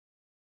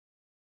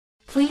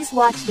Please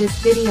watch this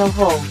video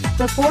whole.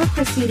 Before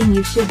proceeding,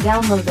 you should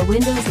download the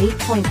Windows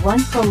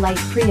 8.1 Pro Lite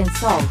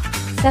pre-installed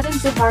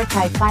 7-zip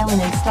archive file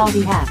and install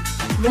the app.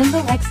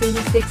 Limbo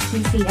x86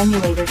 PC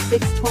Emulator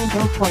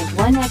 6.0.1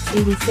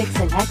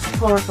 x86 and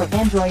X-plore for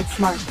Android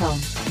smartphone.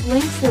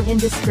 Links are in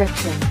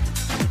description.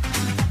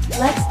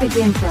 Let's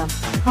begin from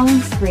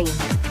home screen.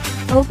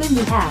 Open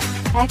the app,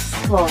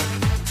 X-plore.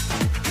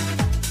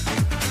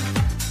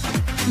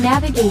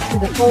 Navigate to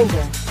the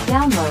folder,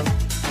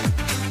 download.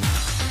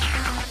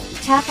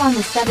 Tap on the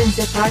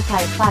 7-zip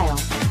archive file,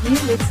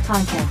 view its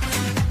contents.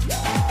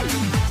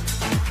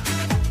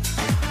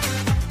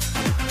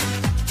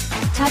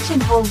 Touch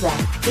and hold the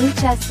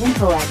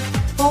hsinfoaid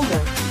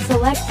folder,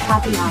 select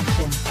copy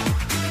option.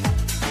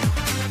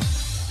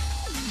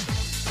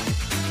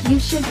 You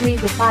should read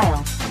the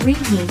file,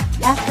 README,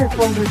 after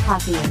folder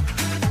copying.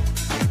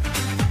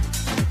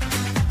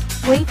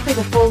 Wait for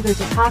the folder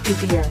to copy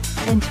to your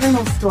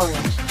internal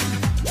storage.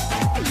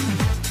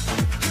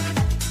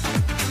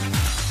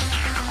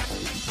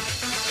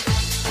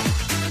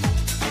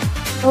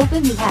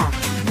 Open the app,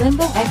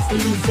 Limbo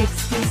x86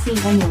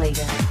 PC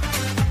Emulator.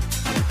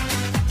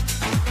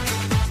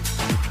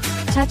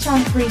 Touch on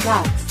three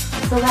dots,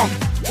 select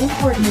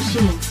Import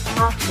Machines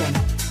option.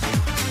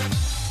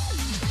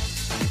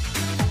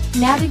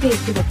 Navigate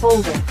to the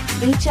folder,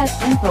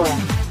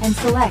 hsinfoaid, and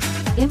select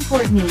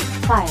Import Me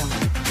file.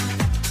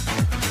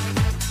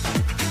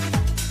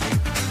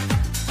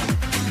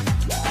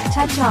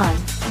 Touch on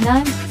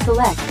None,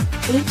 select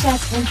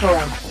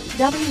hsinfoaid.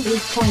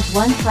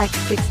 W8.1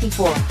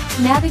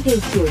 x64.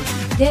 Navigate to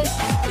Disk,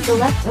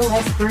 select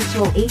OS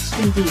Virtual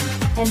HDD,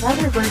 and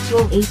other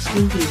Virtual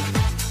HDD.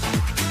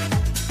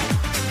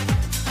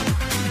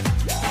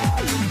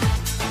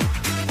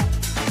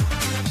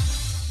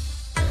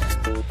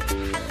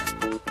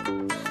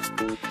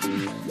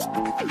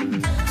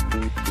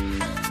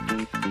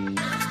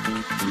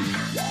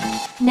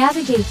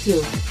 Navigate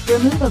to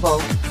Removable,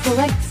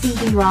 select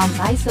CD-ROM's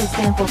ISO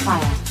sample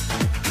file.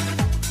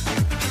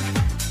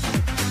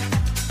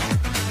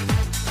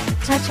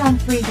 Touch on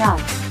three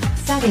dots,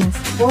 Settings,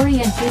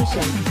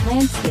 Orientation,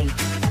 Landscape.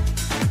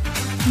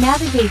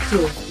 Navigate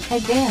to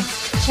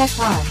Advanced, check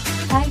on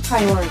High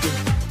Priority.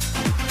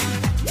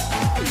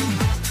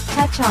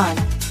 Touch on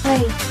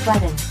Play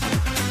button.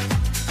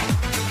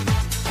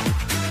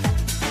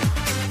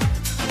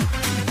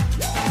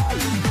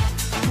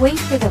 Wait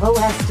for the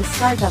OS to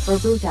start up or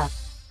boot up.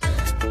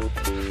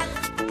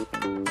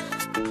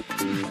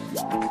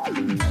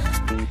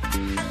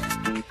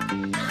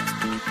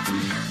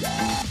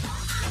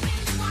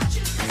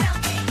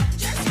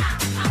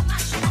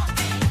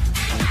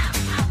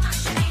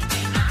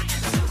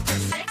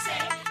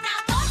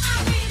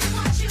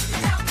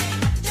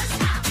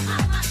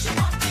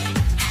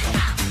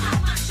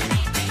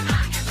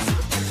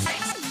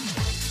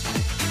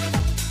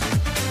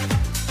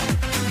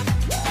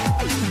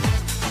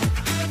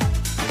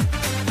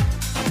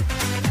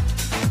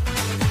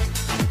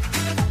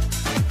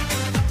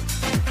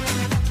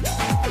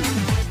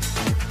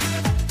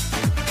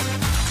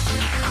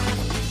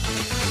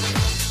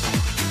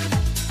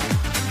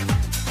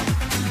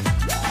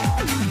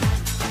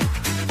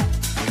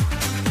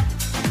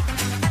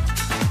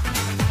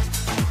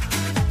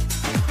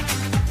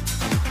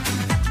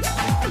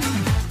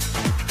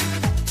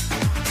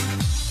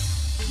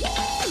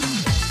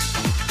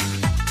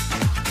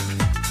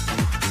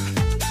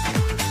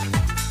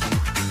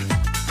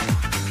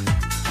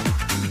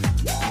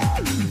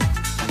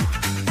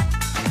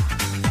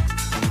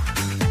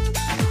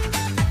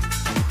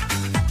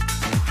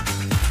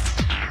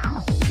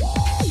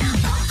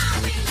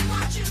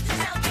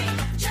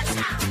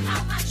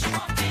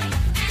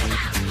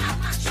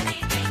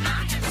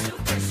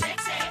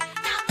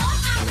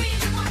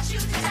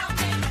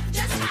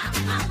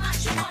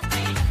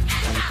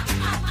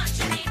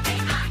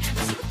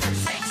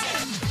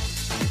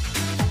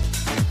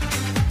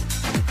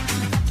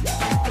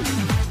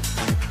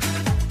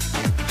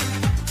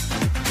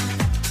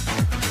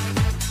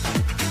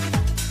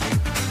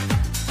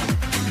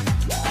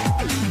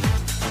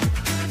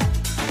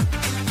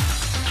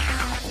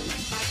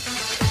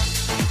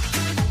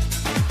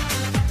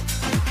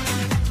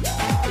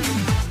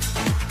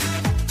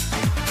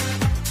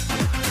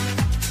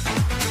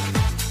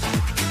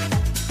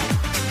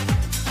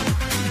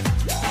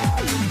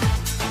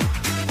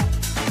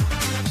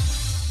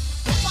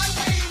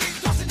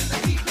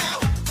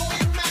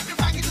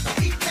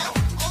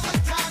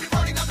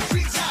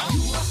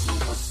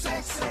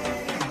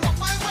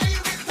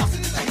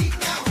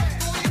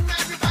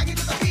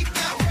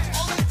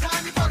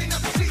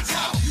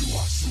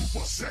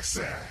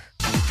 Sexy.